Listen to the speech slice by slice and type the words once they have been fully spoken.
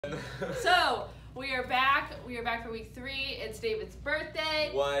So we are back. We are back for week 3. It's David's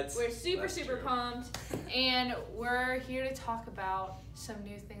birthday. What? We're super pumped, and we're here to talk about some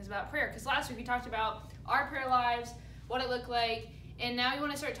new things about prayer. Because last week we talked about our prayer lives, what it looked like, and now we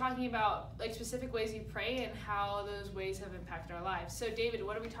want to start talking about like specific ways we pray and how those ways have impacted our lives. So David,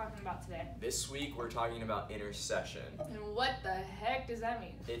 what are we talking about today? This week we're talking about intercession. And what the heck does that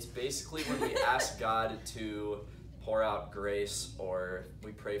mean? It's basically when we ask God to pour out grace, or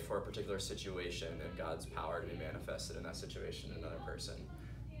we pray for a particular situation and God's power to be manifested in that situation in another person.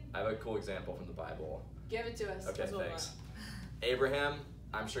 I have a cool example from the Bible. Give it to us. Okay, thanks. Abraham,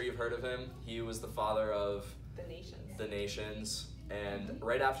 I'm sure you've heard of him. He was the father of the nations. And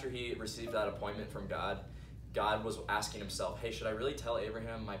right after he received that appointment from God, God was asking himself, hey, should I really tell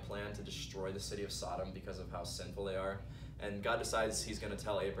Abraham my plan to destroy the city of Sodom because of how sinful they are? And God decides he's going to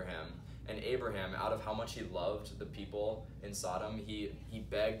tell Abraham. And Abraham, out of how much he loved the people in Sodom, he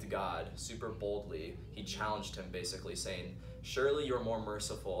begged God super boldly. He challenged him basically saying, surely you're more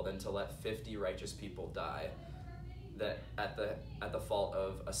merciful than to let 50 righteous people die that at the fault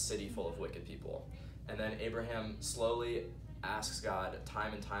of a city full of wicked people. And then Abraham slowly asks God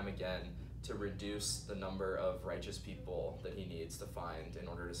time and time again to reduce the number of righteous people that he needs to find in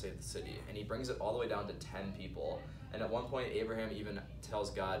order to save the city. And he brings it all the way down to 10 people. And at one point, Abraham even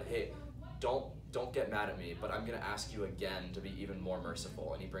tells God, hey, don't get mad at me, but I'm going to ask you again to be even more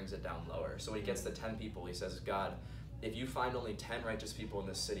merciful. And he brings it down lower. So when he gets to 10 people, he says, God, if you find only 10 righteous people in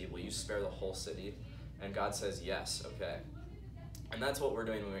this city, will you spare the whole city? And God says, yes, okay. And that's what we're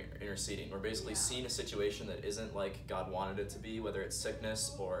doing when we're interceding. We're basically seeing a situation that isn't like God wanted it to be, whether it's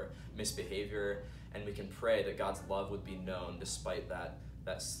sickness or misbehavior, and we can pray that God's love would be known despite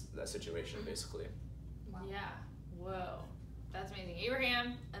that situation, basically. Wow. Yeah. Whoa. That's amazing.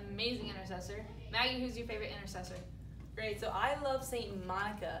 Abraham, amazing intercessor. Maggie, who's your favorite intercessor? Great. So I love Saint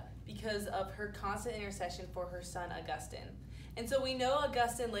Monica because of her constant intercession for her son Augustine. And so we know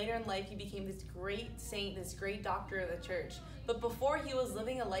Augustine, later in life, he became this great saint, this great doctor of the church. But before, he was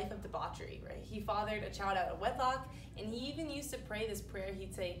living a life of debauchery, right? He fathered a child out of wedlock, and he even used to pray this prayer.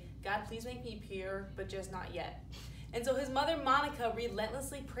 He'd say, God, please make me pure, but just not yet. And so his mother, Monica,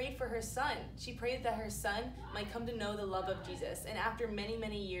 relentlessly prayed for her son. She prayed that her son might come to know the love of Jesus. And after many,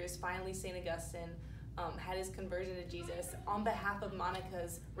 many years, finally, St. Augustine had his conversion to Jesus on behalf of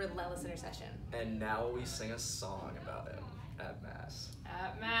Monica's relentless intercession. And now we sing a song about him at Mass.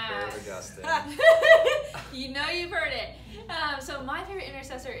 At Mass. For Augustine. You know you've heard it. So my favorite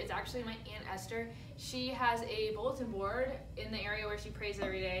intercessor is actually my Aunt Esther. She has a bulletin board in the area where she prays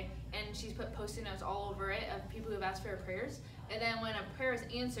every day, and she's put Post-it notes all over it of people who have asked for her prayers. And then when a prayer is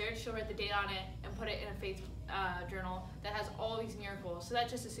answered, she'll write the date on it and put it in a faith journal that has all these miracles. So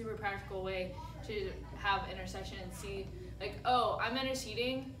that's just a super practical way to have intercession and see, like, oh, I'm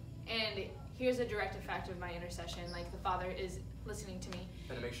interceding, and here's a direct effect of my intercession. Like, the Father is listening to me.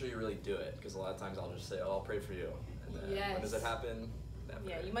 And to make sure you really do it, because a lot of times I'll just say, oh, I'll pray for you. And then yes. When does it happen? Never.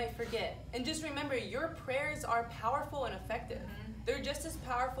 Yeah, you might forget. And just remember, your prayers are powerful and effective. Mm-hmm. They're just as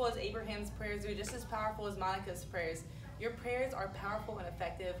powerful as Abraham's prayers. They're just as powerful as Monica's prayers. Your prayers are powerful and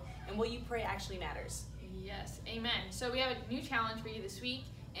effective, and what you pray actually matters. Yes, amen. So we have a new challenge for you this week,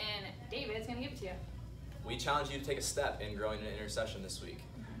 and David's going to give it to you. We challenge you to take a step in growing in intercession this week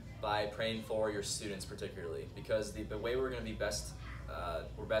by praying for your students particularly, because the way we're going to be best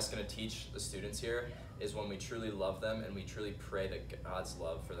going to teach the students here is when we truly love them and we truly pray that God's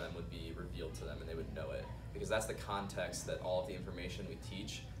love for them would be revealed to them and they would know it, because that's the context that all of the information we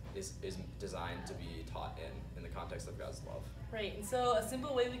teach is designed to be taught in the context of God's love. Right, and so a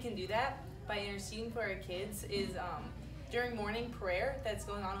simple way we can do that by interceding for our kids is during morning prayer that's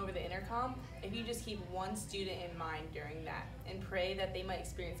going on over the intercom, if you just keep one student in mind during that and pray that they might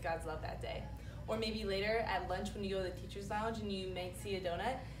experience God's love that day. Or maybe later at lunch when you go to the teacher's lounge and you might see a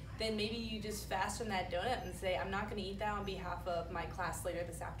donut, then maybe you just fast from that donut and say, I'm not going to eat that on behalf of my class later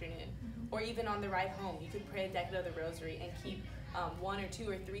this afternoon. Mm-hmm. Or even on the ride home, you could pray a decade of the rosary and keep 1 or 2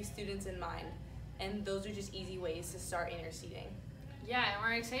 or 3 students in mind. And those are just easy ways to start interceding. Yeah, and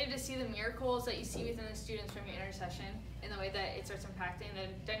we're excited to see the miracles that you see within the students from your intercession and the way that it starts impacting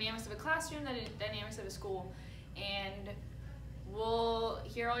the dynamics of a classroom, the dynamics of a school. And we'll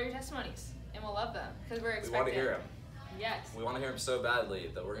hear all your testimonies, and we'll love them, because we're expecting. We want to hear them. Yes. We want to hear them so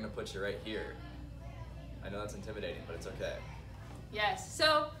badly that we're going to put you right here. I know that's intimidating, but it's okay. Yes.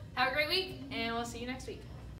 So have a great week, and we'll see you next week.